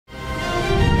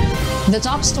The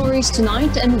top stories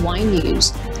tonight in Wine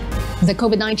News. The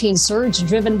COVID-19 surge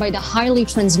driven by the highly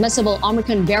transmissible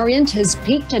Omicron variant has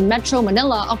peaked in Metro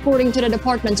Manila, according to the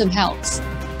Department of Health.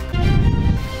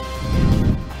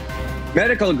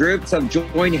 Medical groups have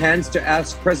joined hands to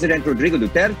ask President Rodrigo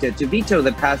Duterte to veto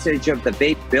the passage of the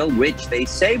vape bill, which they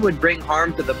say would bring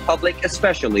harm to the public,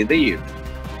 especially the youth.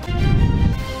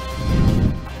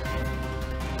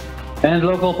 And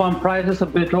local pump prices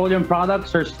of petroleum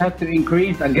products are set to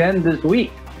increase again this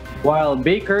week, while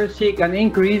bakers seek an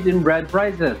increase in bread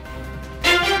prices.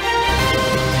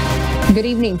 Good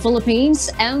evening, Philippines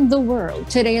and the world.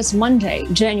 Today is Monday,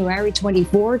 January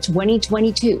 24,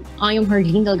 2022. I am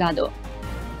Hardin Delgado.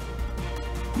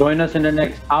 Join us in the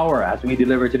next hour as we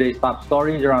deliver today's top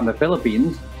stories around the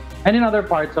Philippines and in other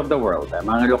parts of the world. I'm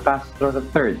Angelo Castro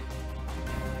III.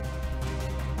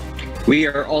 We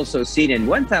are also seen in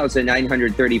 1,935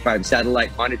 satellite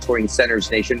monitoring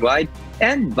centers nationwide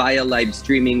and via live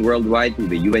streaming worldwide through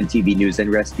the UNTV News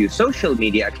and Rescue social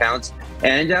media accounts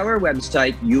and our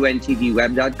website,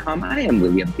 untvweb.com. I am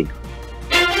William Pico.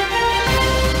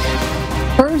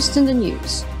 First in the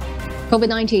news.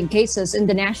 COVID-19 cases in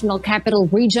the National Capital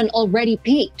Region already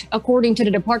peaked, according to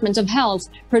the Department of Health,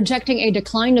 projecting a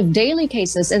decline of daily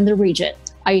cases in the region.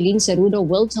 Eileen Cerudo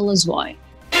will tell us why.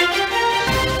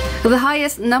 The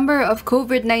highest number of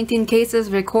COVID-19 cases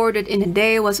recorded in a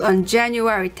day was on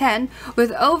January 10,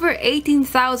 with over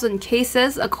 18,000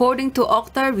 cases, according to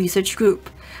Octa Research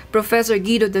Group. Professor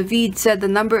Guido David said the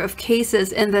number of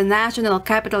cases in the National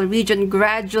Capital Region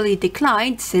gradually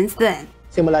declined since then.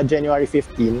 Simula January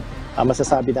 15,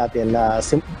 masasabi natin na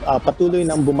patuloy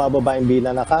nang bumababa yung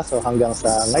bilang ng kaso hanggang sa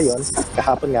ngayon.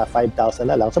 Kahapon nga 5,000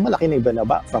 na lang. So malaki na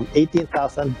ibinaba from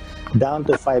 18,000 down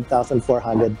to 5,400.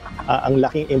 Ang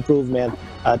laking improvement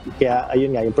at kaya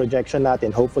ayun nga yung projection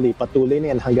natin, hopefully patuloy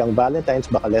na yan hanggang Valentine's,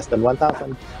 baka less than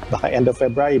 1,000, baka end of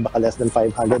February, baka less than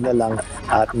 500 na lang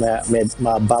at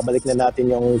mababalik na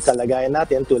natin yung kalagayan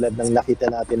natin tulad ng nakita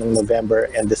natin ng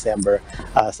November and December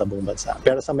sa buong bansa.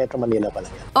 Pero sa Metro Manila pa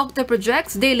lang yan. Octa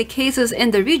projects daily cases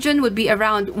in the region would be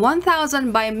around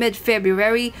 1,000 by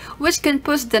mid-February, which can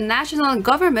push the national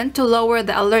government to lower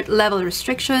the alert level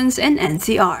restrictions in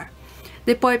NCR.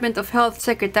 Department of Health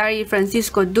Secretary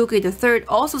Francisco Duque III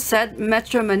also said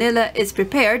Metro Manila is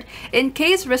prepared in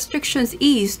case restrictions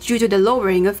ease due to the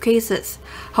lowering of cases.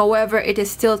 However, it is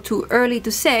still too early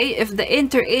to say if the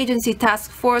interagency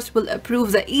task force will approve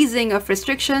the easing of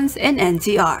restrictions in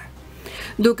NCR.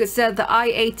 Duque said the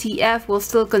IATF will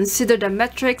still consider the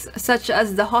metrics such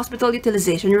as the hospital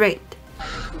utilization rate.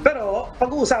 Pero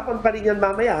pag-uusapan pa rin yan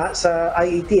mamaya sa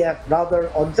IATF, rather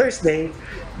on Thursday,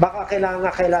 baka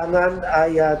kailangan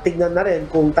ay tignan na rin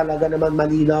kung talaga naman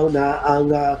malinaw na ang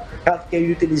healthcare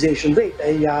utilization rate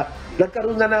ay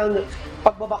nagkaroon na ng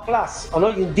pagbabaklas,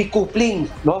 yung decoupling,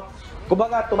 no?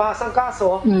 Kumbaga tumaas ang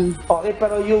kaso, okay,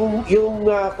 pero yung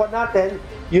natin,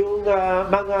 yung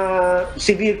mga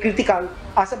severe critical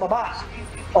asa baba.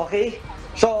 Okay?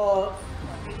 So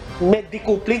may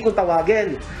decoupling kung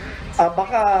tawagin.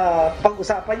 Baka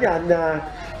pag-usapan yan na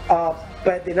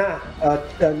pwede na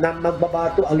magbaba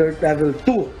to alert level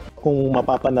 2. Kung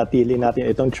mapapanatili natin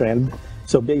itong trend,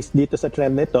 so based dito sa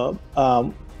trend nito,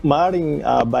 maaaring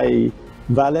by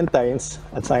Valentine's,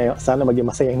 at sana maging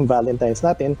masayang Valentine's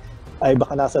natin, ay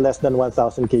baka nasa less than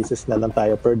 1,000 cases na lang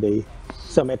tayo per day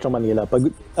sa Metro Manila. Pag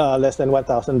less than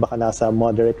 1,000, baka nasa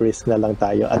moderate risk na lang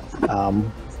tayo at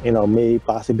may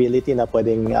possibility na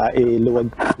pwedeng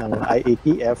iluwag ng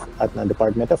IATF at ng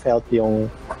Department of Health yung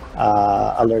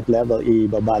alert level,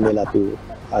 ibaba nila to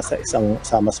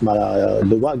sa mas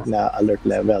maluwag na alert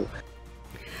level.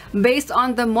 Based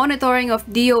on the monitoring of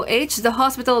DOH, the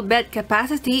hospital bed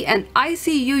capacity and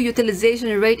ICU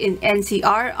utilization rate in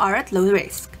NCR are at low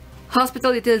risk.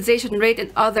 Hospital utilization rate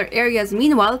in other areas,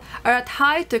 meanwhile, are at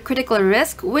high to critical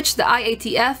risk, which the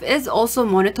IATF is also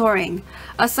monitoring.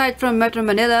 Aside from Metro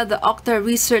Manila, the Octa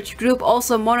Research Group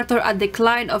also monitor a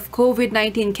decline of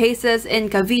COVID-19 cases in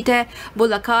Cavite,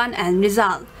 Bulacan, and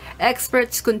Rizal.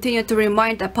 Experts continue to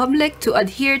remind the public to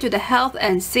adhere to the health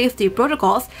and safety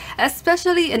protocols,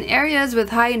 especially in areas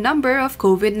with high number of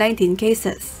COVID-19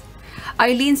 cases.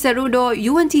 Eileen Cerudo,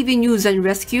 UNTV News and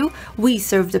Rescue. We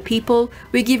serve the people.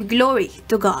 We give glory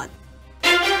to God.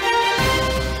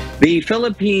 The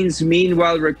Philippines,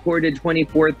 meanwhile, recorded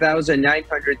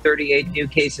 24,938 new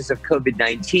cases of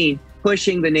COVID-19,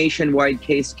 pushing the nationwide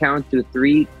case count to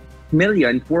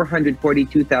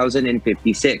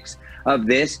 3,442,056. Of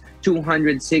this,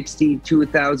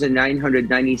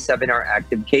 262,997 are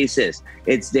active cases.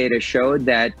 Its data showed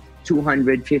that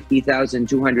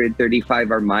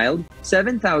 250,235 are mild,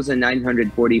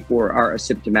 7,944 are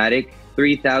asymptomatic,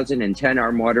 3,010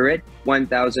 are moderate,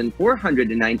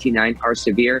 1,499 are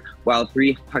severe, while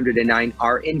 309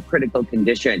 are in critical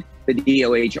condition. The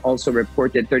DOH also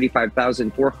reported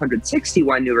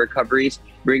 35,461 new recoveries,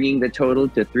 bringing the total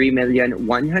to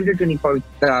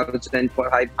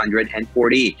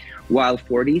 3,124,540, while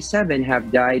 47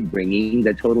 have died, bringing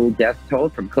the total death toll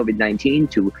from COVID-19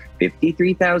 to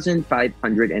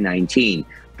 53,519.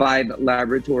 5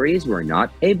 laboratories were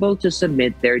not able to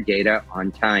submit their data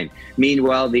on time.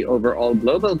 Meanwhile, the overall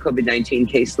global COVID-19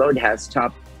 caseload has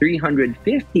topped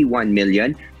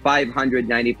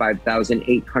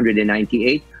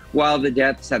 351,595,898, while the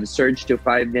deaths have surged to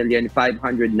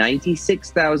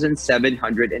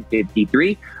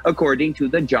 5,596,753, according to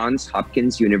the Johns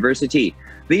Hopkins University.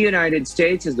 The United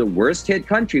States is the worst-hit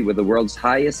country with the world's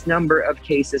highest number of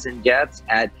cases and deaths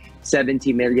at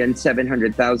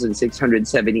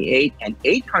 70,700,678 and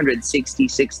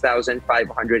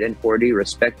 866,540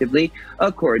 respectively,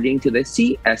 according to the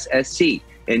CSSC.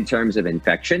 In terms of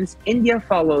infections, India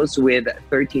follows with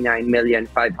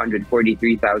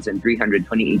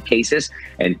 39,543,328 cases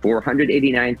and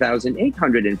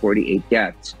 489,848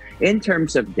 deaths. In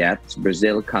terms of deaths,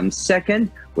 Brazil comes second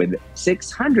with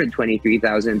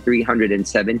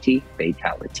 623,370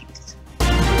 fatalities.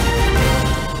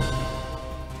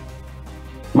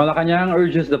 Malacanang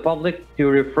urges the public to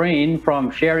refrain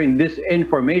from sharing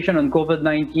disinformation on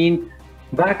COVID-19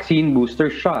 vaccine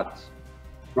booster shots.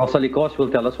 Rosalie Cos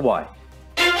will tell us why.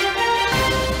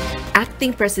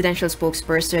 Acting Presidential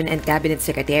Spokesperson and Cabinet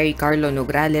Secretary Carlo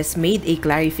Nograles made a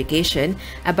clarification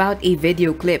about a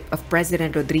video clip of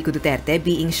President Rodrigo Duterte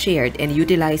being shared and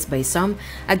utilized by some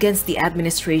against the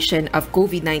administration of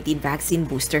COVID-19 vaccine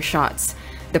booster shots.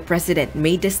 The President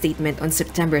made the statement on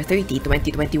September 30,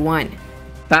 2021.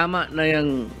 Tama na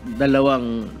yung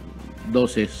dalawang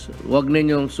doses. Huwag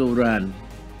ninyong sobrahan.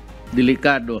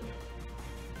 Delikado.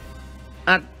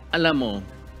 At alam mo,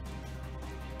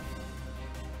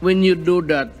 when you do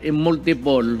that in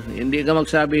multiple, hindi ka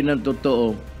magsabi ng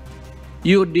totoo,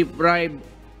 you deprive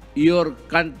your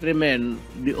countrymen,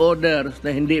 the others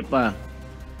na hindi pa,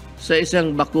 sa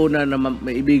isang bakuna na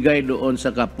maibigay doon sa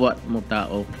kapwa mo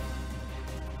tao.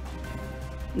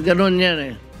 Ganon yan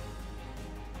eh.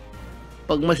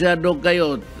 Pag masyado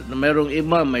kayo, mayroong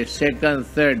iba, may second,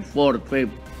 third, fourth, fifth,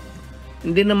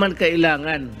 hindi naman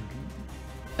kailangan.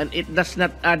 And it does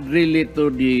not add really to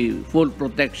the full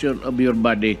protection of your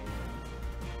body.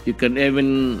 You can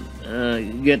even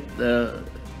get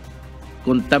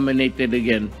contaminated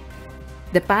again.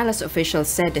 The palace official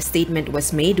said the statement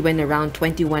was made when around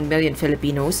 21 million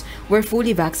Filipinos were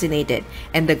fully vaccinated,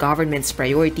 and the government's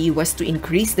priority was to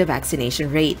increase the vaccination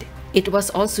rate. It was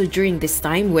also during this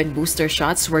time when booster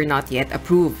shots were not yet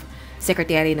approved.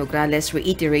 Secretary Nograles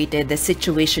reiterated the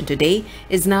situation today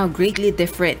is now greatly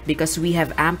different because we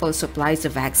have ample supplies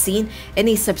of vaccine and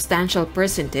a substantial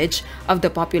percentage of the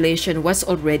population was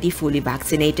already fully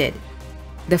vaccinated.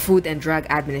 The Food and Drug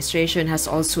Administration has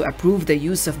also approved the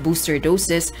use of booster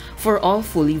doses for all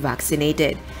fully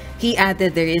vaccinated. He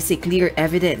added there is a clear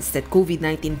evidence that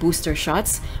COVID-19 booster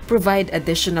shots provide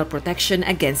additional protection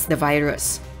against the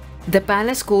virus. The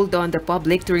palace called on the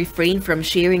public to refrain from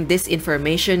sharing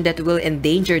disinformation that will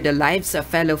endanger the lives of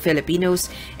fellow Filipinos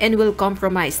and will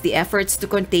compromise the efforts to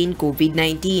contain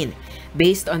COVID-19.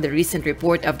 Based on the recent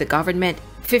report of the government,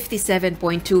 57.2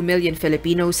 million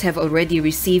Filipinos have already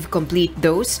received complete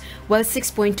dose, while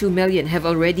 6.2 million have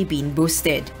already been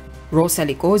boosted.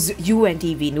 Rosalie Cos,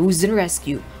 UNTV News and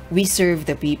Rescue. We serve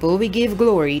the people, we give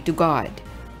glory to God.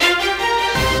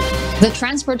 The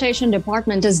Transportation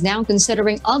Department is now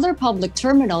considering other public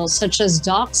terminals such as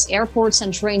docks, airports,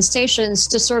 and train stations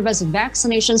to serve as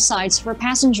vaccination sites for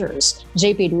passengers.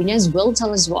 JP Nunez will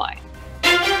tell us why.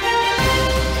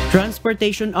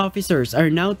 Transportation officers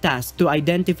are now tasked to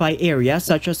identify areas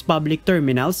such as public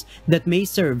terminals that may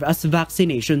serve as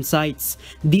vaccination sites.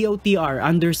 DOTR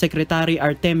Undersecretary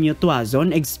Artemio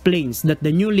Tuazon explains that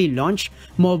the newly launched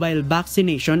mobile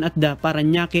vaccination at the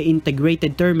Parañaque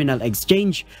Integrated Terminal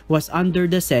Exchange was under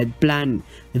the said plan.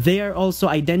 They are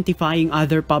also identifying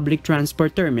other public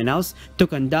transport terminals to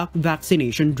conduct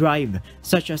vaccination drive,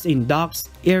 such as in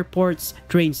docks, airports,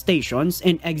 train stations,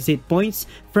 and exit points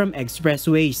from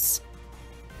expressways.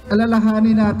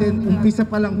 Alalahanin natin, umpisa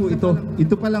pa lang ho ito.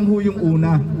 Ito pa lang ho yung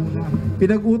una.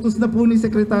 Pinag-utos na po ni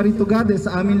Secretary Tugade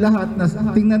sa amin lahat na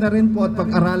tingnan na rin po at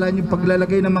pag-aralan yung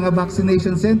paglalagay ng mga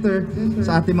vaccination center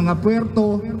sa ating mga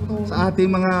puerto, sa ating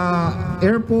mga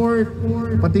airport,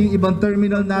 pati yung ibang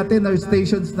terminal natin, our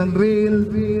stations ng rail,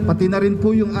 pati na rin po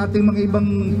yung ating mga ibang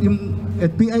yung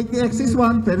At PITX is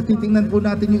one, pero titingnan po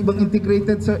natin yung ibang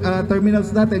integrated terminals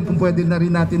natin kung pwede na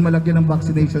rin natin malagyan ng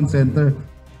vaccination center.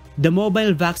 The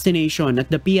mobile vaccination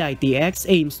at the PITX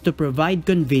aims to provide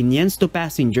convenience to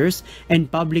passengers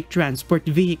and public transport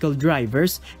vehicle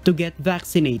drivers to get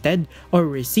vaccinated or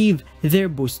receive their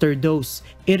booster dose.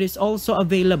 It is also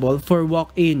available for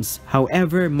walk-ins.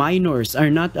 However, minors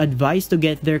are not advised to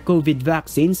get their COVID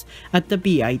vaccines at the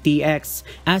PITX.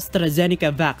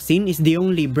 AstraZeneca vaccine is the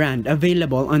only brand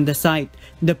available on the site.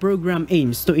 The program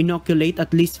aims to inoculate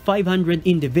at least 500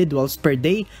 individuals per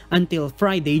day until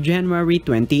Friday, January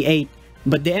 28.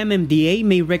 But the MMDA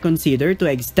may reconsider to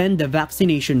extend the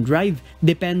vaccination drive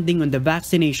depending on the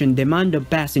vaccination demand of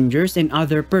passengers and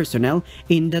other personnel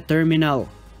in the terminal.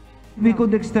 We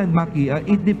could extend, Maki.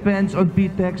 It depends on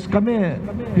PTEX. Kami,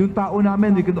 yung tao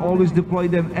namin, we can always deploy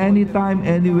them anytime,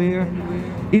 anywhere.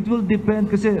 It will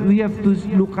depend kasi we have to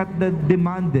look at the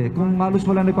demand. Kung halos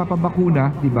wala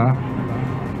nagpapabakuna, di ba?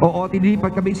 Oo,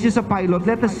 tinilipat kami. It's just a pilot.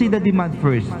 Let us see the demand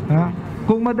first. Ha?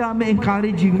 Kung madami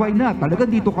encouraging, why not? Talaga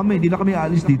dito kami, hindi na kami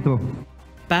alis dito.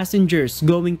 Passengers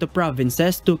going to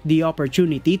provinces took the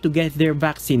opportunity to get their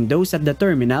vaccine dose at the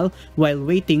terminal while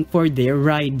waiting for their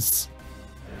rides.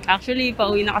 Actually,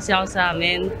 pauwi na kasi ako sa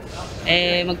amin.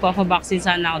 Magpapa-vaccine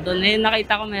sana ako doon.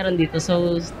 Nakita ko meron dito,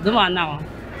 so dumaan ako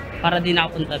para din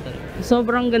ako punta doon.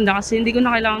 Sobrang ganda kasi hindi ko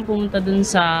na kailangan pumunta doon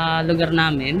sa lugar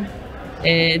namin.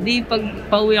 Di pag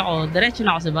pauwi ako, diretso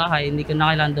na ako sa bahay, hindi ko na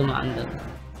kailangan dumaan doon.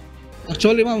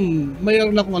 Actually, ma'am,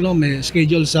 mayroon akong may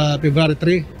schedule sa February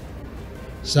 3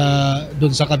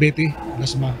 doon sa Cavite,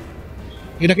 Lasma.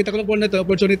 Nakita ko lang po na ito,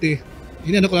 opportunity,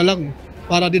 ko na lang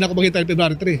para din ako makita yung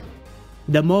February 3.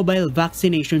 The mobile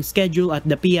vaccination schedule at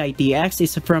the PITX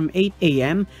is from 8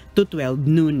 a.m. to 12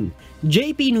 noon.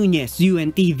 JP Nunez,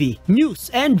 UNTV, News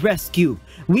and Rescue.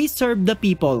 We serve the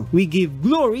people. We give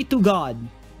glory to God.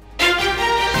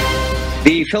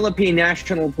 The Philippine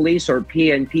National Police, or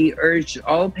PNP, urged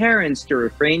all parents to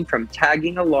refrain from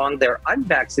tagging along their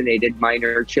unvaccinated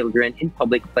minor children in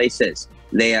public places.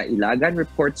 Leah Ilagan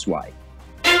reports why.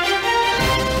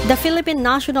 The Philippine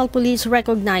National Police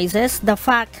recognizes the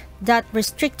fact that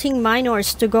restricting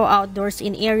minors to go outdoors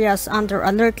in areas under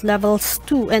alert levels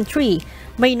 2 and 3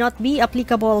 may not be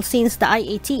applicable since the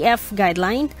IATF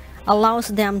guideline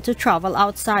allows them to travel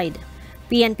outside.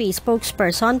 PNP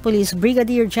spokesperson Police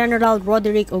Brigadier General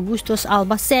Roderick Augustus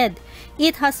Alba said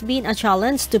it has been a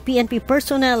challenge to PNP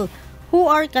personnel who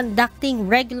are conducting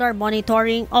regular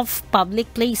monitoring of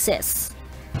public places.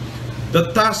 The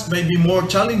task may be more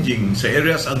challenging sa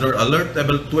areas under alert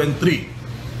level 2 and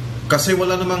 3 kasi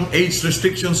wala namang age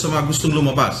restrictions sa mga gustong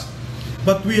lumabas.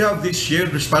 But we have this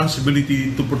shared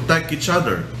responsibility to protect each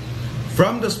other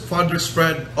from the further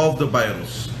spread of the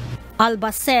virus.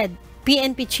 Alba said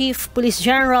PNP Chief Police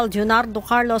General Leonardo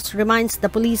Carlos reminds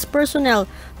the police personnel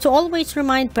to always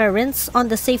remind parents on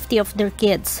the safety of their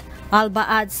kids. Alba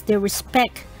adds they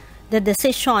respect the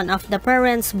decision of the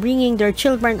parents bringing their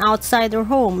children outside their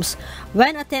homes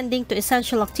when attending to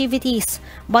essential activities,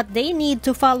 but they need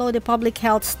to follow the public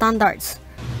health standards.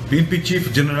 PNP Chief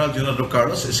General Leonardo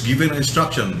Carlos is given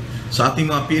instruction sa ating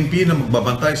mga PNP na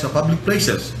magbabantay sa public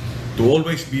places to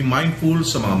always be mindful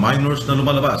sa mga minors na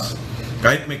lumalabas.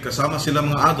 Kahit may kasama sila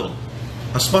mga adult,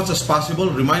 as much as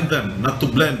possible, remind them not to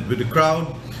blend with the crowd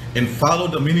and follow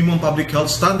the minimum public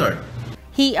health standard.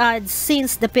 He adds,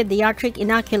 since the pediatric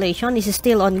inoculation is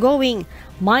still ongoing,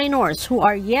 minors who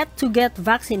are yet to get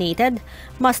vaccinated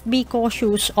must be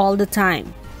cautious all the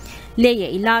time.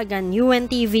 Leah Ilagan,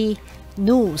 UNTV,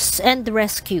 News and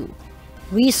Rescue.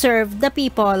 We serve the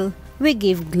people, we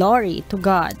give glory to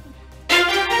God.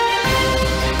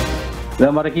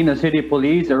 The Marikina City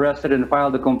Police arrested and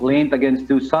filed a complaint against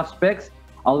 2 suspects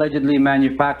allegedly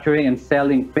manufacturing and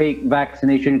selling fake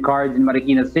vaccination cards in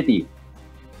Marikina City.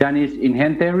 Janice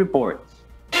Inhente reports.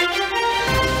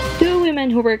 2 women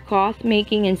who were caught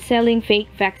making and selling fake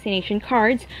vaccination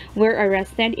cards were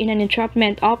arrested in an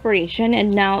entrapment operation and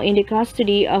now in the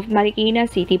custody of Marikina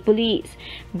City Police.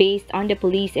 Based on the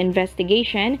police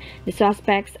investigation, the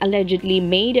suspects allegedly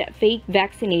made fake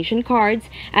vaccination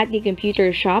cards at the computer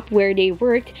shop where they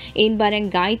worked in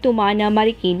Barangay Tumana,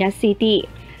 Marikina City.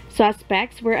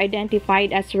 Suspects were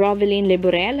identified as Rovelyn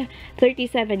Leburel,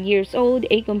 37 years old,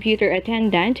 a computer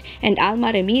attendant, and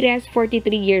Alma Ramirez,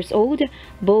 43 years old,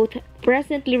 both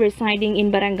presently residing in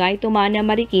Barangay Tumana,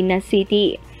 Marikina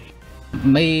City.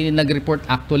 May nag-report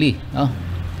actually,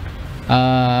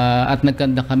 at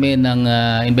nagkanda kami ng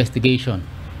investigation.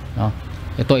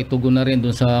 Ito ay tugon na rin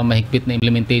dun sa mahigpit na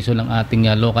implementation ng ating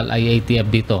local IATF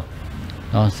dito,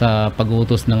 sa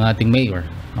pag-uutos ng ating mayor.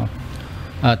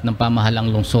 At ng pamahalang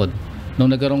lungsod. Nung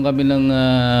nagkaroon kami ng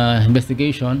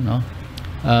investigation, no,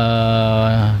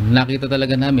 nakita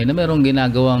talaga namin na mayroong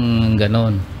ginagawang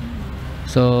ganon.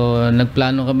 So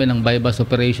nagplano kami ng bypass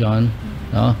operation,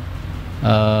 no,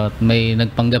 may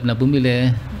nagpanggap na bumili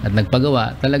at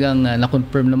nagpagawa. Talagang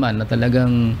na-confirm naman na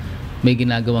talagang may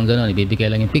ginagawang ganon. Ibibigay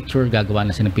lang yung picture, gagawa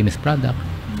na siya ng finished product.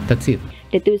 That's it.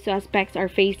 The two suspects are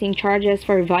facing charges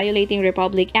for violating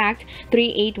Republic Act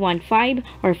 3815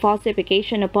 or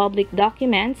falsification of public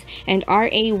documents and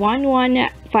RA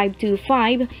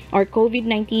 11525 or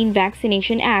COVID-19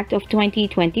 Vaccination Act of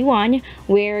 2021,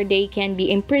 where they can be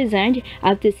imprisoned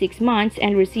up to 6 months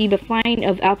and receive a fine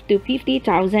of up to 50,000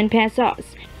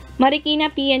 pesos. Marikina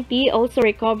PNP also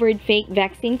recovered fake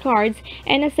vaccine cards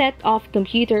and a set of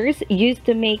computers used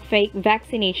to make fake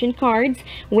vaccination cards,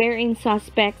 wherein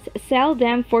suspects sell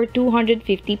them for 250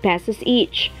 pesos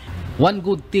each. One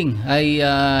good thing ay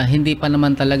hindi pa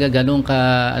naman talaga ganun ka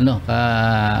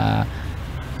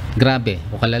grabe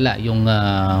o kalala yung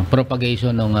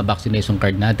propagation ng vaccination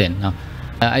card natin, no?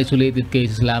 Isolated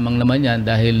cases lamang naman yan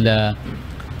dahil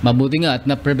mabuti nga at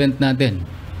na-prevent natin.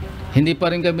 Hindi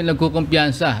pa rin kami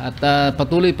nagkukumpiyansa at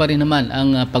patuloy pa rin naman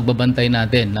ang pagbabantay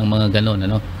natin ng mga ganon,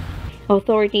 ano?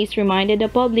 Authorities reminded the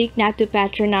public not to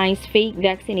patronize fake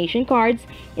vaccination cards.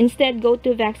 Instead, go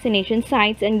to vaccination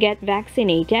sites and get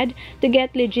vaccinated to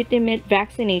get legitimate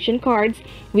vaccination cards,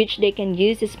 which they can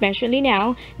use especially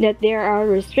now that there are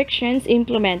restrictions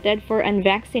implemented for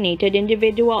unvaccinated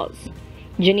individuals.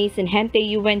 Janice Inhente,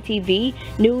 UNTV,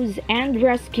 News and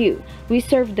Rescue. We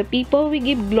serve the people, we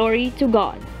give glory to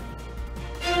God.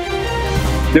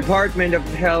 Department of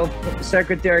Health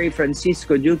Secretary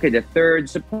Francisco Duque III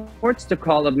supports the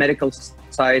call of medical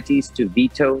societies to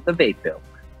veto the vape bill.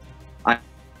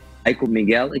 Aiko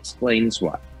Miguel explains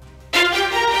why.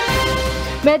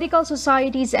 Medical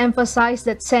societies emphasize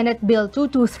that Senate Bill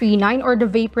 2239 or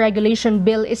the vape regulation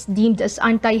bill is deemed as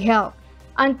anti-health,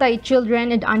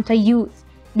 anti-children and anti-youth.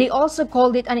 They also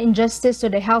called it an injustice to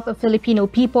the health of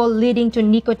Filipino people leading to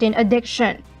nicotine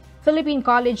addiction. Philippine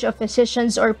College of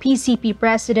Physicians or PCP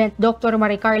President Dr.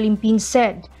 Maricar Limpin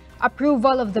said,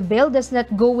 approval of the bill does not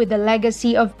go with the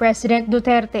legacy of President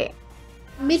Duterte.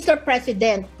 Mr.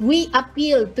 President, we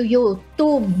appeal to you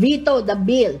to veto the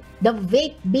bill, the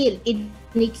vape bill in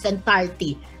its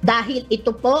entirety. Dahil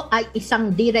ito po ay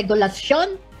isang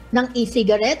deregulasyon ng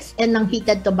e-cigarettes and ng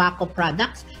heated tobacco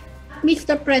products.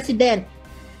 Mr. President,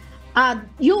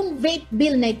 yung vape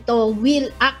bill na ito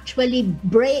will actually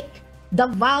break the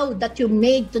vow that you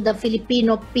made to the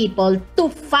Filipino people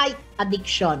to fight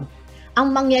addiction.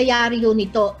 Ang mangyayari yun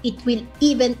nito, it will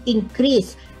even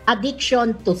increase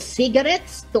addiction to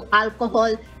cigarettes, to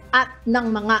alcohol, at ng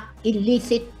mga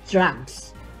illicit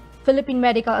drugs. Philippine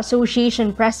Medical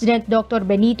Association President Dr.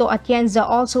 Benito Atienza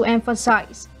also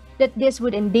emphasized that this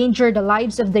would endanger the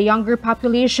lives of the younger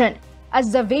population,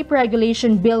 as the vape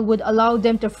regulation bill would allow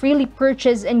them to freely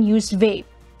purchase and use vape.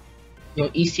 Yung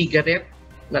e-cigarette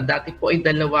na dati po ay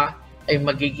 2 ay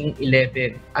magiging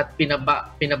 11 at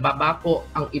pinababa po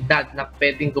ang edad na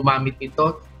pwedeng gumamit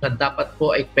nito na dapat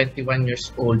po ay 21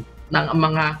 years old. Nang ang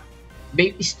mga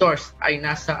vape stores ay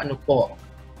nasa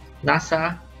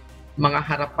nasa mga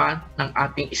harapan ng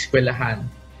ating eskwelahan.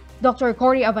 Dr.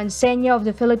 Cory Avancenia of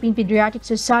the Philippine Pediatric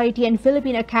Society and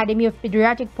Philippine Academy of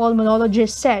Pediatric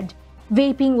Pulmonologists said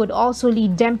vaping would also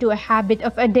lead them to a habit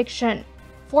of addiction.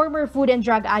 Former Food and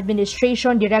Drug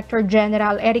Administration Director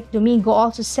General Eric Domingo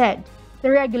also said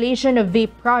the regulation of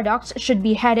vape products should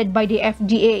be headed by the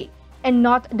FDA and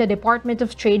not the Department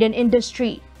of Trade and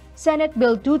Industry. Senate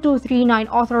Bill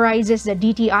 2239 authorizes the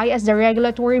DTI as the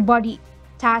regulatory body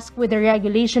tasked with the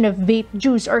regulation of vape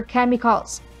juice or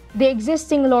chemicals. The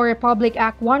existing Law Republic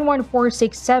Act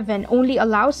 11467 only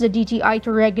allows the DTI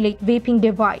to regulate vaping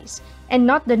device and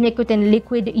not the nicotine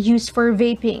liquid used for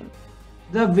vaping.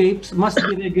 The vapes must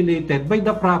be regulated by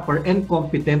the proper and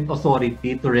competent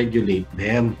authority to regulate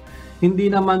them.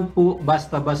 Hindi naman po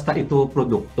basta-basta ito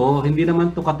produkto. Hindi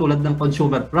naman to katulad ng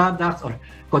consumer products or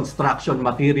construction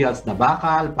materials na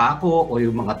bakal, pako o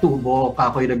yung mga tubo,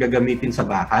 kahoy na gagamitin sa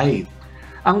bahay.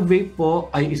 Ang vape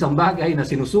po ay isang bagay na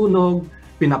sinusunog,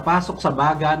 pinapasok sa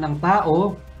baga ng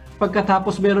tao,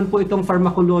 pagkatapos meron po itong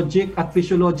pharmacologic at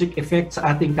physiologic effect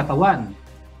sa ating katawan.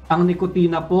 Ang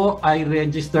nikotina po ay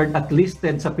registered at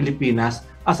listed sa Pilipinas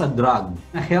as a drug.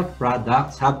 Health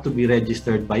products have to be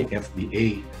registered by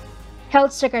FDA.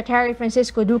 Health Secretary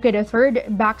Francisco Duque III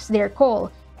backs their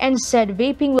call and said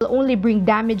vaping will only bring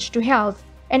damage to health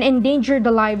and endanger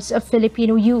the lives of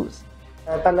Filipino youth.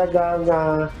 Talagang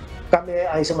kami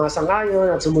ay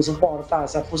sumasangayon at sumusuporta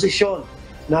sa posisyon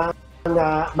na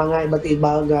mga iba't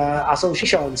ibang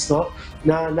associations, no,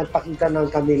 na nagpakita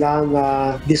ng kanilang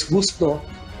disgusto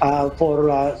for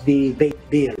the vape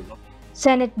bill.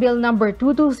 Senate Bill number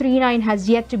 2239 has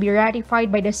yet to be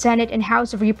ratified by the Senate and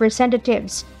House of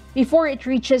Representatives before it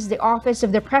reaches the office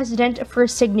of the President for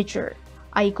signature.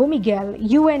 Aiko Miguel,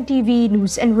 UNTV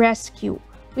News and Rescue.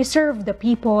 We serve the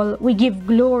people, we give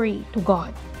glory to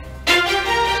God.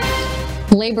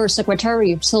 Labor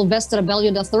Secretary Sylvester Abello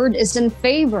III is in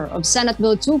favor of Senate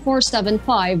Bill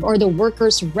 2475, or the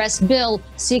Workers' Rest Bill,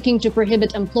 seeking to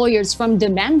prohibit employers from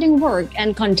demanding work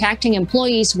and contacting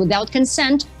employees without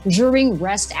consent during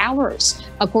rest hours.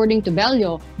 According to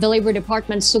Bello, the Labor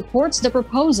Department supports the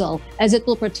proposal as it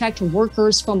will protect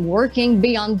workers from working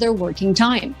beyond their working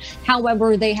time.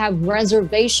 However, they have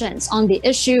reservations on the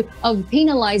issue of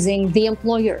penalizing the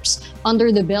employers.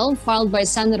 Under the bill filed by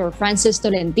Senator Francis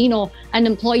Tolentino, an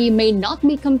employee may not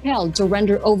be compelled to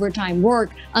render overtime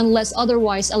work unless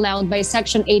otherwise allowed by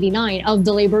Section 89 of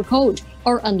the Labor Code,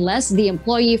 or unless the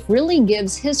employee freely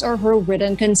gives his or her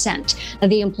written consent.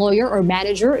 The employer or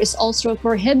manager is also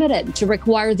prohibited to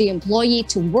require the employee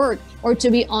to work or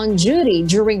to be on duty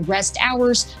during rest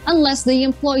hours unless the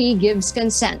employee gives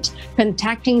consent.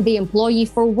 Contacting the employee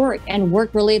for work and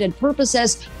work-related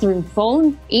purposes through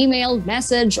phone, email,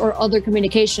 message, or other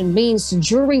communication means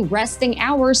during resting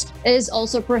hours is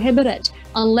also prohibited,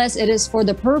 unless it is for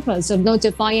the purpose of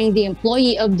notifying the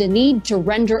employee of the need to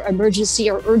render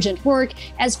emergency or urgent work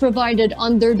as provided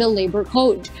under the Labor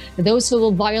Code. Those who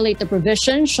will violate the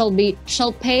provision shall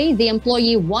pay the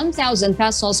employee 1,000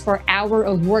 pesos per hour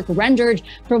of work rendered,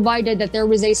 provided that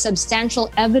there is a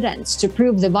substantial evidence to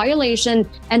prove the violation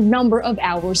and number of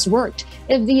hours worked.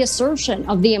 If the assertion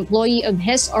of the employee of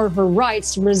his or her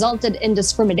rights resulted in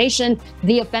discrimination,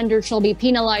 the offender shall be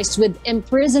penalized with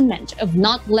imprisonment of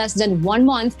not less than 1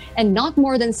 month and not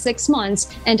more than 6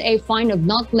 months, and a fine of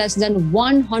not less than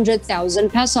 100,000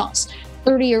 pesos.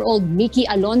 30-year-old Mickey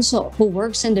Alonso, who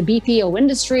works in the BPO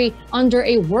industry under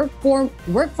a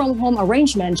work-from-home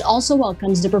arrangement, also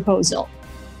welcomes the proposal.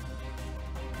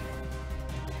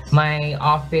 My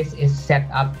office is set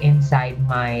up inside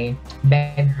my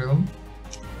bedroom.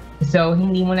 So,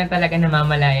 hindi mo na talaga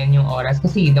namamalayan yung oras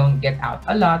kasi you don't get out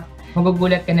a lot.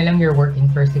 Magugulat ka na lang you're working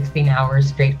for 16 hours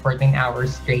straight, 14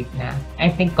 hours straight na. I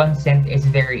think consent is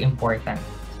very important,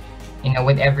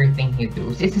 with everything you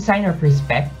do. It's a sign of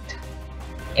respect,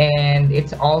 and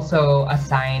it's also a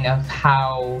sign of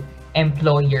how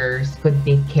employers could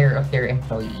take care of their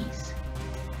employees.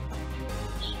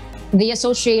 The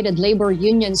Associated Labor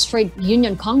Union's Trade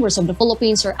Union Congress of the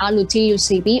Philippines, or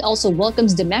ALU-TUCP, also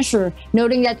welcomes the measure,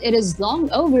 noting that it is long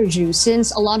overdue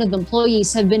since a lot of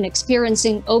employees have been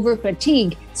experiencing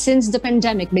over-fatigue since the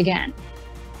pandemic began.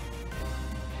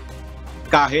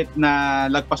 Kahit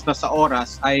na lagpas na sa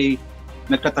oras ay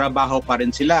nagtatrabaho pa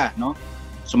rin sila, no?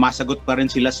 Sumasagot pa rin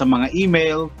sila sa mga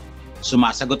email,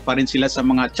 sumasagot pa rin sila sa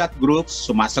mga chat groups,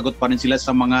 sumasagot pa rin sila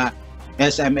sa mga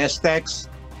SMS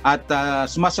text, at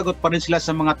sumasagot pa rin sila sa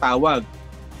mga tawag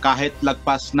kahit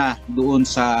lagpas na doon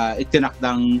sa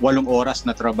itinakdang 8 oras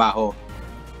na trabaho.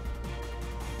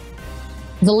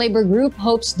 The labor group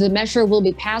hopes the measure will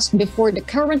be passed before the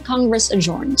current Congress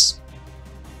adjourns.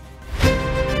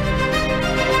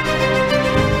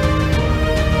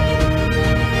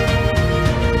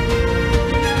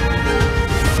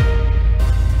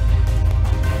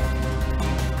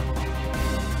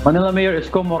 Manila Mayor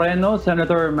Isko Moreno,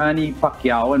 Senator Manny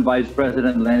Pacquiao, and Vice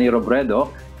President Leni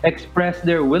Robredo expressed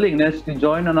their willingness to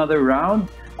join another round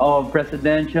of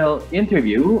presidential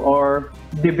interview or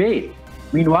debate.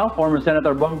 Meanwhile, former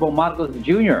Senator Bongbong Marcos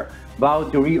Jr.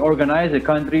 vowed to reorganize the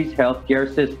country's healthcare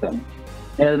system.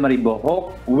 El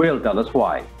Maribohok will tell us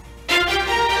why.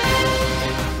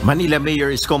 Manila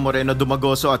Mayor Isko Moreno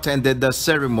Dumagoso attended the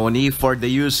ceremony for the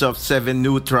use of 7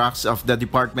 new trucks of the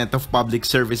Department of Public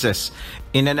Services.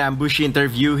 In an ambush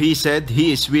interview, he said he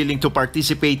is willing to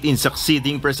participate in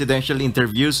succeeding presidential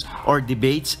interviews or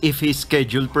debates if his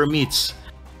schedule permits.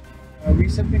 We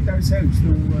submit ourselves to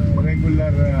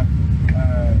regular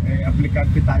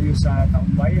aplikante tayo sa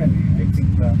taong bayan. I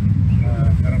think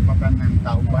karapatan ng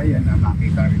taong bayan na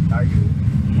makita rin tayo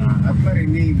at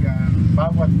marinig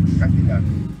bawat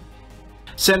kandidato.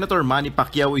 Senator Manny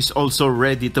Pacquiao is also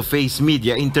ready to face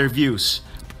media interviews.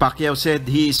 Pacquiao said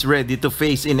he is ready to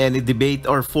face in any debate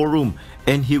or forum,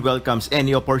 and he welcomes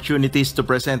any opportunities to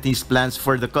present his plans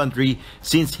for the country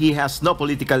since he has no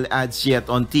political ads yet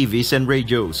on TVs and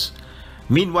radios.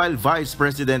 Meanwhile, Vice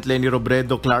President Leni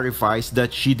Robredo clarifies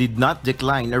that she did not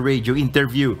decline a radio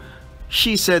interview.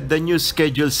 She said the new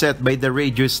schedule set by the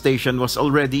radio station was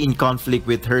already in conflict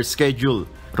with her schedule.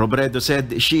 Robredo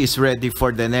said she is ready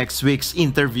for the next week's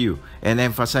interview and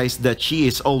emphasized that she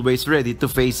is always ready to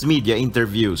face media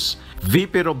interviews.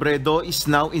 VP Robredo is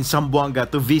now in Zamboanga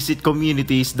to visit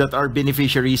communities that are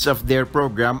beneficiaries of their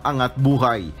program Angat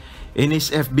Buhay. In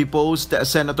his FB post,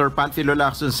 Senator Panfilo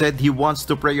Lacson said he wants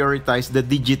to prioritize the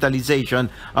digitalization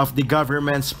of the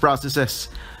government's processes.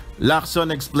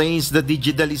 Lacson explains the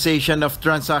digitalization of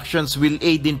transactions will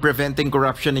aid in preventing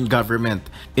corruption in government.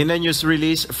 In a news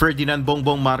release, Ferdinand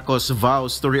Bongbong Marcos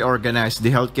vows to reorganize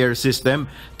the healthcare system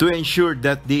to ensure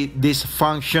that the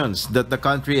dysfunctions that the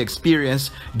country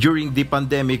experienced during the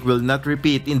pandemic will not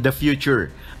repeat in the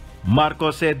future.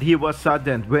 Marcos said he was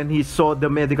saddened when he saw the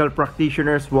medical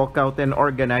practitioners walk out and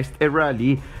organized a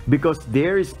rally because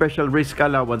their special risk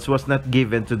allowance was not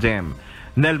given to them.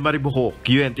 Nel Maribuho,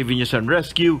 UNTV News and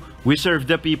Rescue. We serve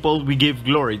the people, we give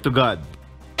glory to God.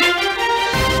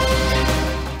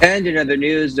 And in other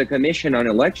news, the Commission on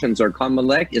Elections, or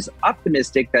COMELEC, is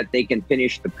optimistic that they can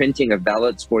finish the printing of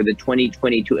ballots for the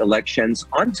 2022 elections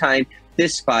on time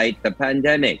despite the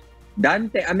pandemic.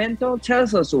 Dante Amento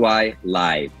tells us why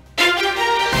live.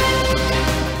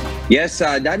 Yes,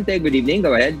 Dante, good evening.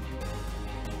 Go ahead.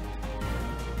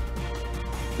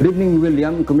 Good evening,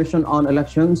 William. Commission on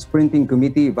Elections Printing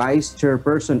Committee Vice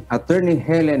Chairperson Attorney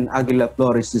Helen Aguila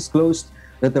Flores disclosed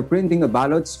that the printing of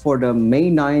ballots for the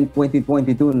May 9,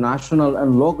 2022 national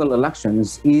and local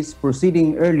elections is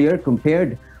proceeding earlier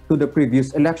compared to the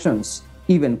previous elections.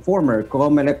 Even former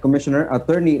COMELEC Commissioner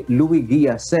Attorney Louis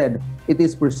Guia said it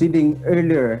is proceeding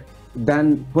earlier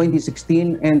than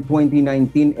 2016 and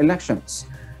 2019 elections.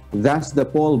 Thus, the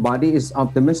poll body is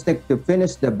optimistic to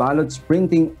finish the ballots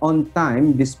printing on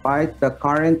time despite the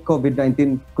current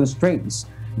COVID-19 constraints.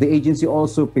 The agency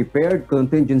also prepared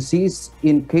contingencies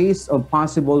in case of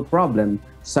possible problem,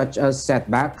 such as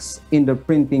setbacks in the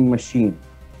printing machine.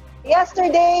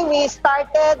 Yesterday, we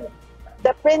started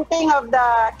the printing of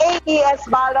the AES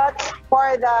ballots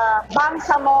for the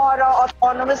Bangsamoro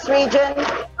Autonomous Region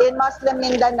in Muslim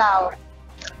Mindanao.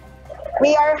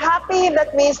 We are happy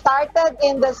that we started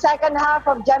in the second half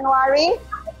of January,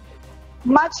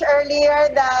 much earlier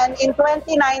than in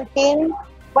 2019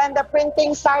 when the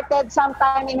printing started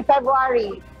sometime in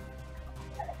February.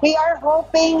 We are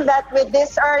hoping that with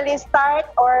this early start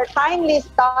or timely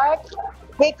start,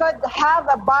 we could have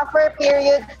a buffer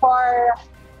period for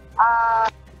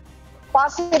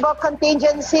possible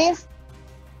contingencies.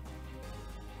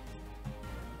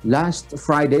 Last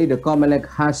Friday, the COMELEC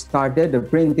has started the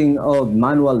printing of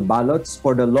manual ballots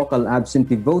for the local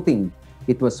absentee voting.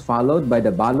 It was followed by the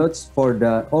ballots for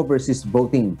the overseas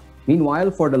voting.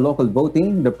 Meanwhile, for the local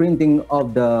voting, the printing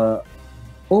of the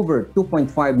over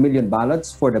 2.5 million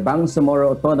ballots for the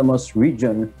Bangsamoro Autonomous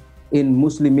Region in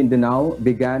Muslim Mindanao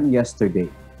began yesterday.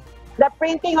 The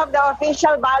printing of the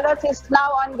official ballots is now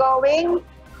ongoing.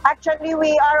 Actually,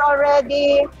 we are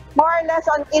already more or less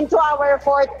into our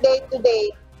fourth day today.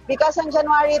 Because on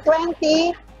January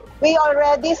 20, we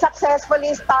already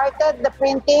successfully started the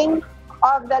printing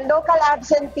of the local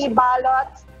absentee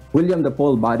ballots. William, the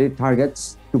poll body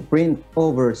targets to print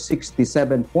over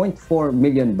 67.4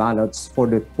 million ballots for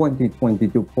the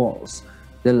 2022 polls.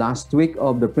 The last week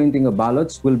of the printing of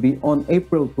ballots will be on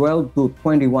April 12 to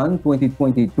 21,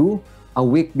 2022, a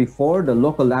week before the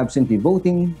local absentee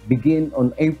voting begin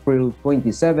on April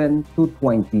 27 to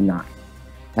 29.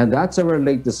 And that's our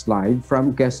latest slide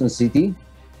from Quezon City.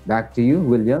 Back to you,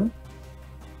 William.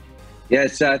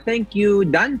 Yes, thank you,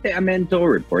 Dante Amento,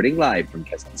 reporting live from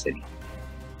Quezon City.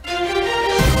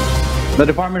 The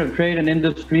Department of Trade and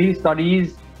Industry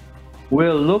Studies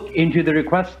will look into the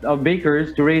request of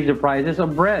bakers to raise the prices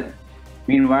of bread.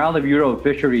 Meanwhile, the Bureau of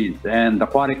Fisheries and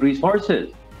Aquatic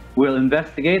Resources will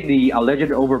investigate the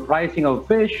alleged overpricing of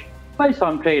fish by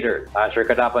some traders. Asher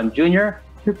Kadapan Jr.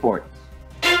 reports.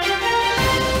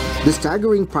 The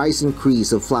staggering price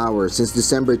increase of flour since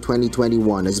December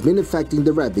 2021 has been affecting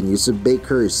the revenues of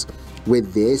bakers.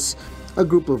 With this, a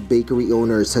group of bakery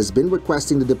owners has been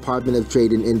requesting the Department of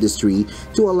Trade and Industry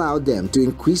to allow them to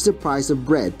increase the price of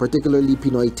bread, particularly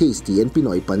Pinoy Tasty and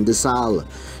Pinoy Pandesal.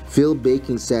 Phil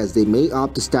Baking says they may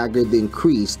opt to stagger the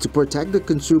increase to protect the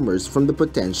consumers from the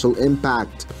potential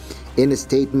impact. In a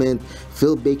statement,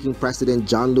 Phil Baking President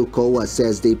John Lucoa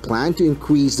says they plan to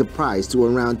increase the price to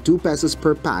around 2 pesos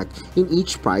per pack in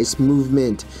each price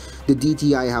movement. The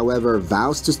DTI, however,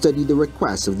 vows to study the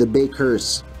requests of the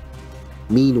bakers.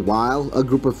 Meanwhile, a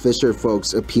group of fisher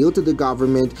folks appealed to the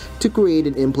government to create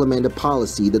and implement a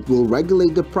policy that will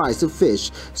regulate the price of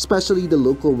fish, especially the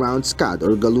local round scad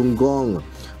or galunggong.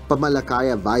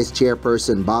 Pamalakaya Vice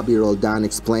Chairperson Bobby Roldan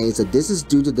explains that this is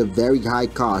due to the very high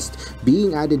cost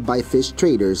being added by fish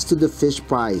traders to the fish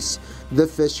price. The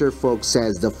fisher folk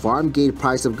says the farm gate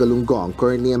price of galunggong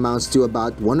currently amounts to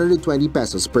about 120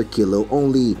 pesos per kilo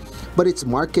only, but its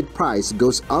market price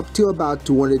goes up to about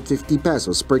 250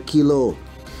 pesos per kilo.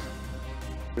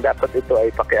 Dapat ito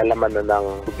ay pakialaman na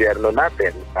ng gobyerno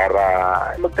natin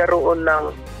para magkaroon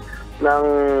ng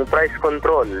price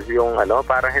control, yung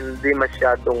para hindi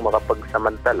masyadong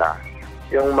makapagsamantala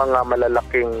yung mga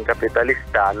malalaking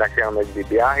kapitalista na siyang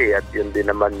nagbibiyahe at yun din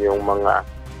naman yung mga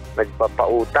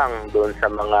nagpapautang doon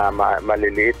sa mga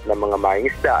maliliit na mga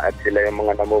mangingisda at sila yung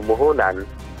mga namumuhunan.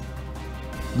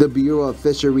 The Bureau of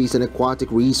Fisheries and Aquatic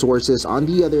Resources, on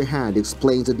the other hand,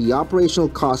 explains that the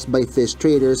operational cost by fish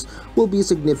traders will be a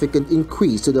significant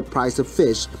increase to the price of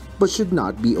fish but should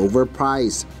not be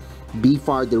overpriced.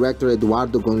 BFAR Director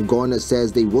Eduardo Gongona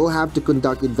says they will have to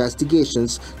conduct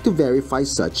investigations to verify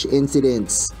such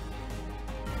incidents.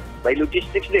 May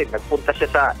logistics din. Nagpunta siya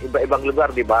sa iba-ibang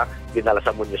lugar, di ba? Dinala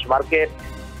sa Muñoz Market,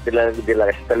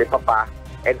 dinala sa Talipapa,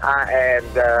 and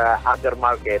other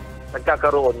market,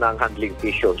 nagkakaroon ng handling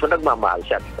issue. So nagmamahal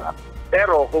siya. Diba?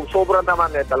 Pero kung sobra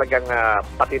naman, talagang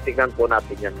patitignan po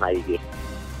natin yan maigi.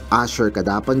 Asher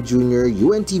Kadapan Jr.,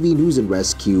 UNTV News and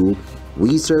Rescue.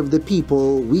 We serve the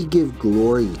people, we give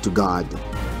glory to God.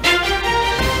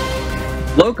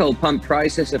 Local pump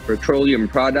prices of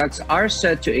petroleum products are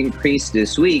set to increase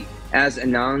this week, as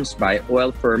announced by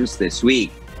oil firms this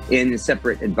week. In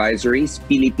separate advisories,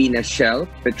 Pilipinas Shell,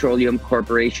 Petroleum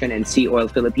Corporation, and Sea Oil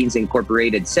Philippines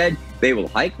Incorporated said they will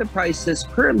hike the prices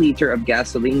per liter of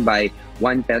gasoline by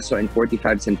 1 peso and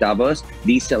 45 centavos,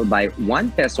 diesel by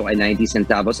 1 peso and 90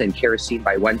 centavos, and kerosene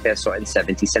by 1 peso and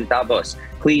 70 centavos.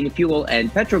 Clean Fuel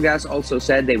and Petrogas also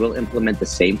said they will implement the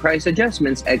same price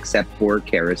adjustments except for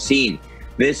kerosene.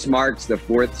 This marks the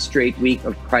fourth straight week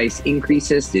of price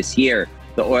increases this year.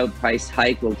 The oil price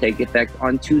hike will take effect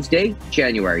on Tuesday,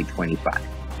 January 25.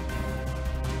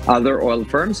 Other oil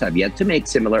firms have yet to make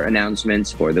similar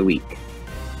announcements for the week.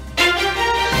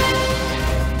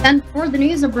 And for the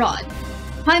news abroad,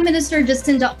 Prime Minister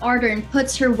Jacinda Ardern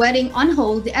puts her wedding on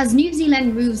hold as New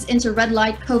Zealand moves into red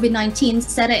light COVID-19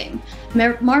 setting.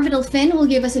 Marvidal Finn will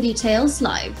give us the details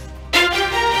live.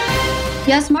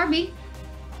 Yes, Marby?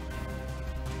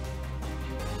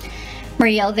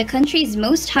 Marielle, the country's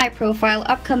most high-profile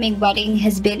upcoming wedding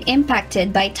has been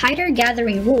impacted by tighter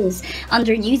gathering rules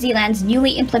under New Zealand's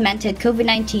newly implemented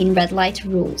COVID-19 red light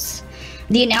rules.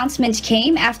 The announcement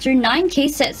came after 9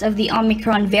 cases of the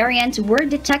Omicron variant were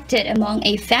detected among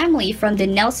a family from the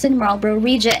Nelson Marlborough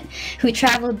region who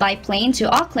traveled by plane to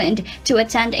Auckland to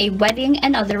attend a wedding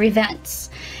and other events.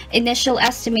 Initial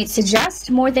estimates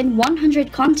suggest more than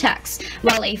 100 contacts,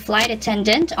 while a flight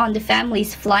attendant on the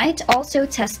family's flight also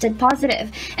tested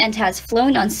positive and has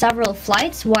flown on several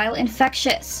flights while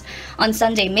infectious. On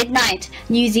Sunday midnight,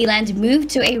 New Zealand moved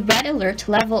to a red alert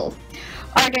level.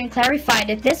 Ardern clarified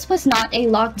that this was not a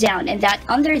lockdown and that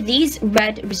under these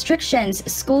red restrictions,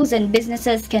 schools and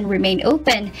businesses can remain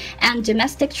open and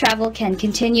domestic travel can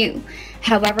continue.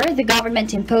 However, the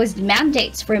government imposed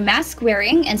mandates for mask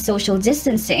wearing and social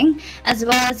distancing, as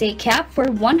well as a cap for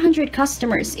 100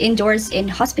 customers indoors in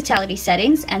hospitality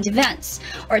settings and events,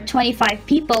 or 25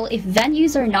 people if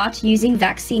venues are not using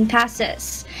vaccine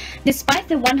passes. Despite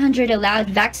the 100 allowed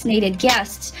vaccinated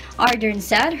guests, Ardern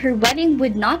said her wedding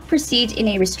would not proceed in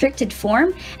a restricted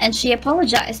form, and she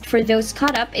apologized for those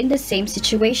caught up in the same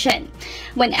situation.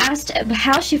 When asked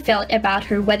how she felt about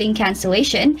her wedding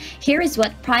cancellation, here is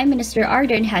what Prime Minister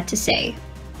Ardern had to say.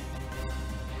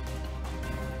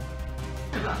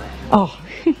 Oh,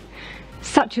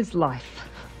 such is life.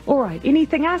 All right,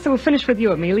 anything else? We'll finish with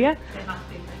you, Amelia.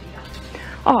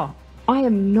 Oh, I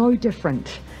am no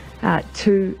different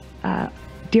to,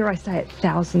 dare I say it,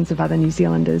 thousands of other New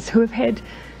Zealanders who have had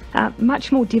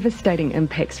much more devastating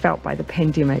impacts felt by the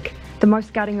pandemic, the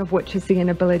most gutting of which is the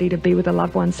inability to be with a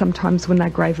loved one sometimes when they're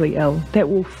gravely ill. That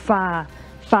will far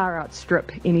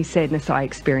outstrip any sadness I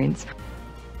experience.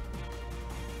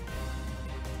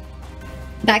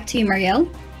 Back to you, Marielle.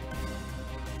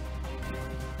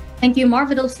 Thank you,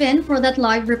 Marvidal Finn, for that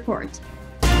live report.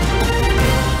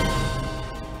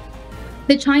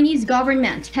 The Chinese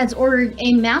government has ordered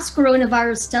a mass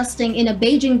coronavirus testing in a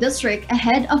Beijing district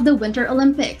ahead of the Winter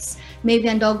Olympics. Maeve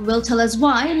and Dog will tell us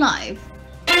why live.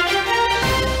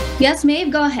 Yes,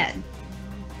 Maeve, go ahead.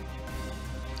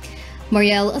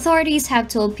 Moriel, authorities have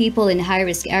told people in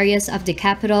high-risk areas of the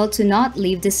capital to not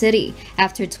leave the city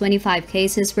after 25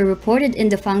 cases were reported in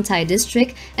the Fangtai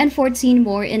district and 14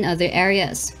 more in other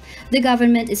areas. The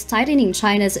government is tightening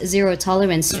China's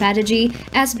zero-tolerance strategy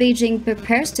as Beijing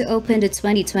prepares to open the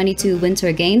 2022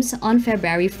 Winter Games on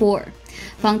February 4.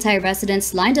 Fangtai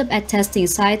residents lined up at testing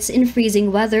sites in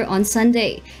freezing weather on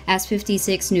Sunday, as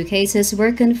 56 new cases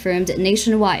were confirmed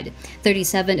nationwide,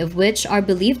 37 of which are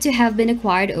believed to have been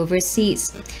acquired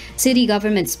overseas. City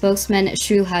government spokesman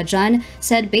Xu Hajan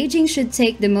said Beijing should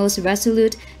take the most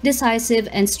resolute, decisive,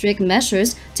 and strict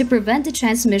measures to prevent the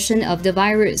transmission of the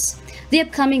virus. The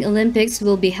upcoming Olympics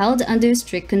will be held under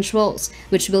strict controls,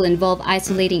 which will involve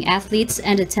isolating athletes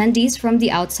and attendees from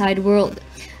the outside world.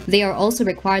 They are also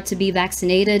required to be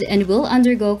vaccinated and will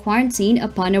undergo quarantine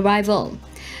upon arrival.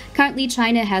 Currently,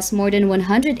 China has more than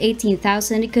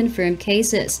 118,000 confirmed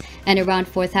cases and around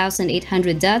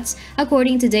 4,800 deaths,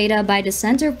 according to data by the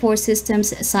Center for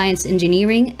Systems Science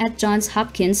Engineering at Johns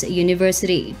Hopkins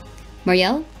University.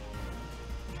 Marielle?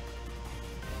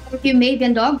 Thank you,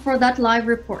 Maven Dog, for that live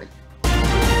report.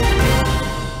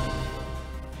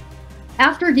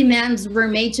 After demands were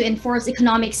made to enforce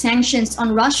economic sanctions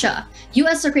on Russia,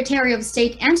 U.S. Secretary of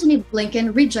State Antony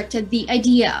Blinken rejected the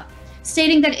idea,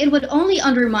 stating that it would only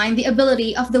undermine the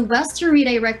ability of the West to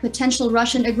redirect potential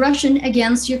Russian aggression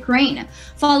against Ukraine.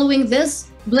 Following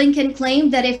this, Blinken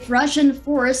claimed that if Russian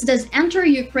force does enter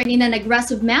Ukraine in an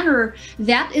aggressive manner,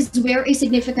 that is where a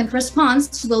significant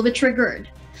response will be triggered.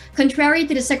 Contrary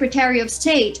to the Secretary of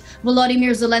State,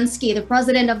 Volodymyr Zelensky, the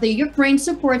president of the Ukraine,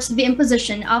 supports the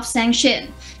imposition of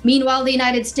sanction. Meanwhile, the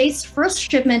United States' first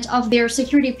shipment of their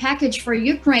security package for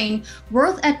Ukraine,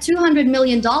 worth at $200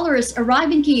 million,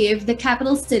 arrived in Kyiv, the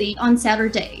capital city, on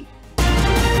Saturday.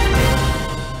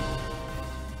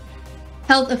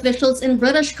 Health officials in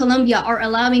British Columbia are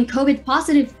allowing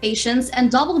COVID-positive patients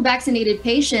and double-vaccinated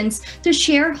patients to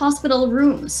share hospital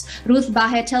rooms. Ruth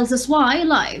Bahe tells us why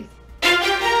live.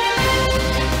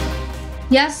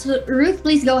 Yes, Ruth,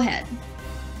 please go ahead.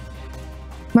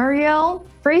 Marielle,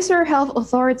 Fraser Health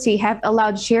Authority have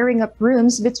allowed sharing of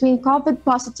rooms between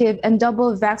COVID-positive and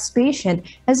double-vax patient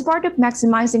as part of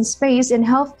maximizing space in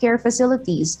healthcare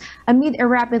facilities amid a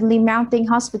rapidly mounting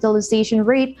hospitalization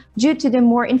rate due to the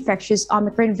more infectious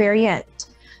Omicron variant.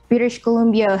 British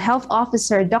Columbia Health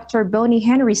Officer Dr. Bonnie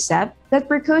Henry said that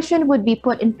precaution would be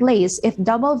put in place if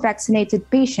double-vaccinated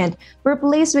patients were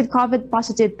placed with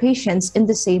COVID-positive patients in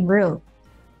the same room.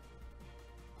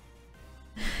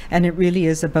 And it really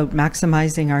is about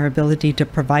maximizing our ability to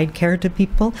provide care to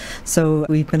people. So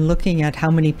we've been looking at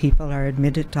how many people are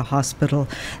admitted to hospital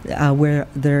where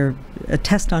their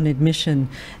test on admission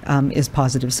is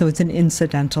positive. So it's an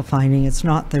incidental finding. It's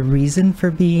not the reason for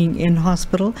being in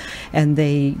hospital, and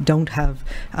they don't have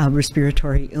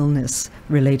respiratory illness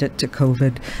related to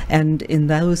COVID. And in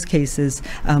those cases,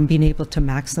 being able to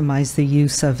maximize the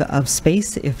use of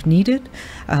space if needed,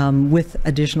 with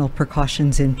additional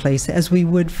precautions in place, as we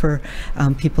would for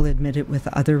people admitted with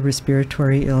other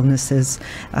respiratory illnesses.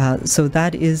 So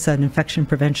that is an infection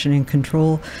prevention and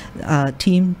control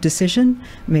team decision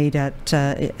made at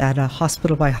a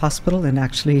hospital by hospital, and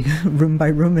actually room by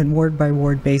room and ward by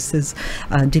ward basis,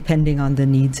 depending on the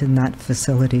needs in that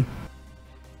facility.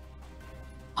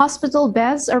 Hospital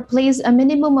beds are placed a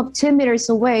minimum of 2 meters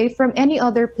away from any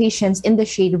other patients in the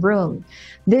shade room.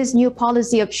 This new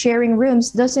policy of sharing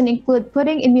rooms doesn't include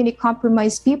putting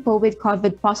immunocompromised people with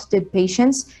COVID-positive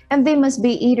patients, and they must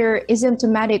be either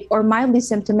asymptomatic or mildly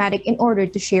symptomatic in order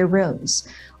to share rooms,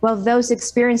 while those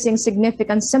experiencing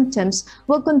significant symptoms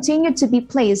will continue to be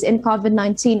placed in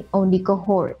COVID-19 only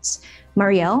cohorts.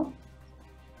 Marielle?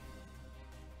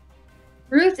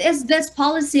 Ruth, is this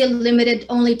policy limited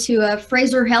only to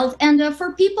Fraser Health? And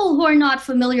for people who are not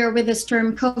familiar with this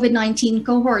term COVID-19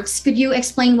 cohorts, could you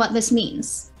explain what this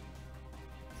means?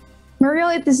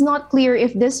 Marielle, it is not clear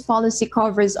if this policy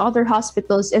covers other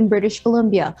hospitals in British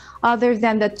Columbia, other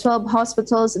than the 12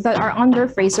 hospitals that are under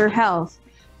Fraser Health.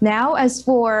 Now, as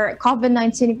for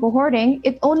COVID-19 cohorting,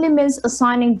 it only means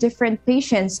assigning different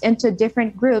patients into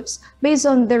different groups based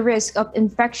on the risk of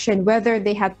infection, whether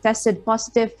they have tested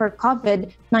positive for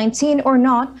COVID-19 or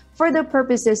not, for the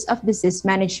purposes of disease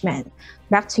management.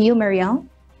 Back to you, Marielle.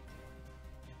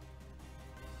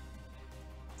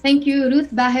 Thank you, Ruth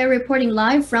Bahe, reporting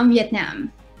live from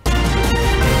Vietnam.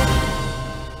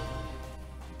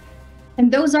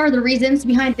 And those are the reasons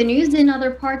behind the news in other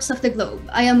parts of the globe.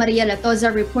 I am Mariela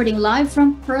Toza, reporting live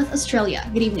from Perth, Australia.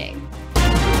 Good evening.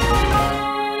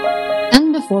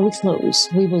 And before we close,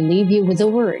 we will leave you with a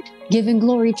word, giving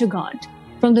glory to God.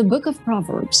 From the book of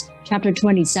Proverbs, chapter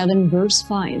 27, verse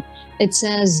 5, it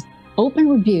says, Open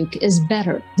rebuke is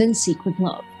better than secret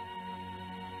love.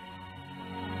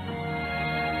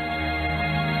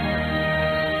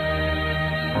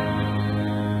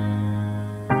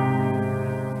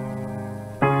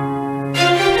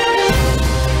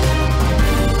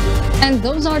 And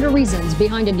those are the reasons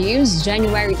behind the news,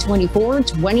 January 24,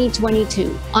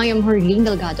 2022. I am Herlene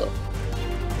Delgado.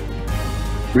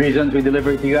 Reasons we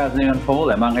deliver to you as they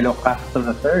unfold. I'm Angelo Castro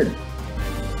III.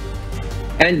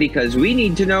 And because we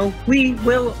need to know, we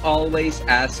will always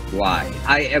ask why.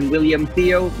 I am William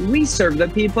Theo. We serve the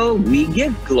people. We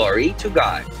give glory to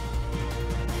God.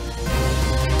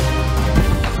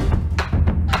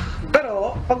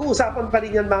 Pero pag-uusapan pa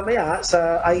rin yan mamaya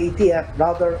sa IATF,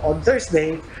 rather on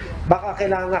Thursday. Baka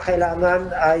kailangan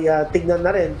ay tingnan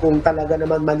na rin kung talaga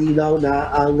naman malinaw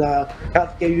na ang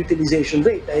healthcare utilization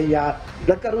rate ay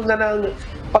nagkaroon na ng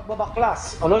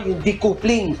pagbabaklas, yung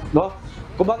decoupling, no?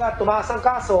 Kumbaga tumaas ang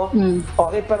kaso,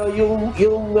 okay, pero yung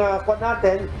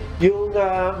natin, yung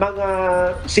mga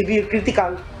severe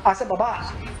critical asa baba.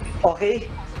 Okay?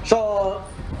 So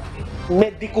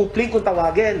may decoupling kung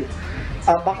tawagin.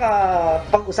 Baka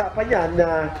pag-usapan yan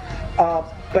na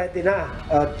pwede na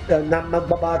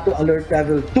magbaba to alert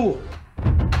level 2.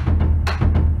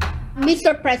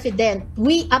 Mr. President,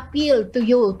 we appeal to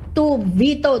you to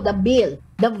veto the bill,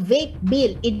 the vape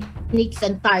bill in its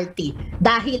entirety.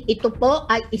 Dahil ito po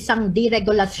ay isang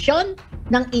deregulasyon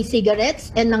ng e-cigarettes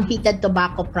and ng heated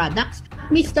tobacco products.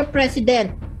 Mr.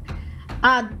 President,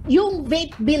 yung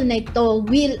vape bill na ito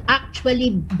will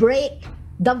actually break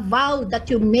the vow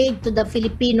that you made to the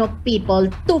Filipino people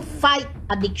to fight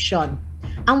addiction.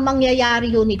 Ang mangyayari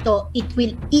yun nito, it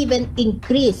will even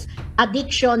increase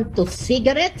addiction to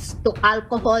cigarettes, to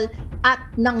alcohol, at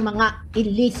ng mga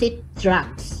illicit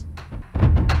drugs.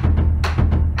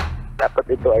 Dapat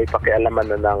ito ay pakialaman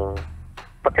na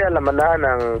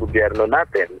ng gobyerno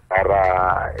natin para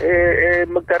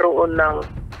magkaroon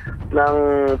ng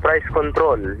price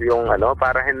control, yung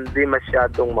para hindi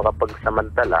masyadong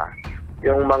makapagsamantala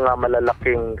yung mga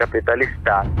malalaking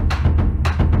kapitalista.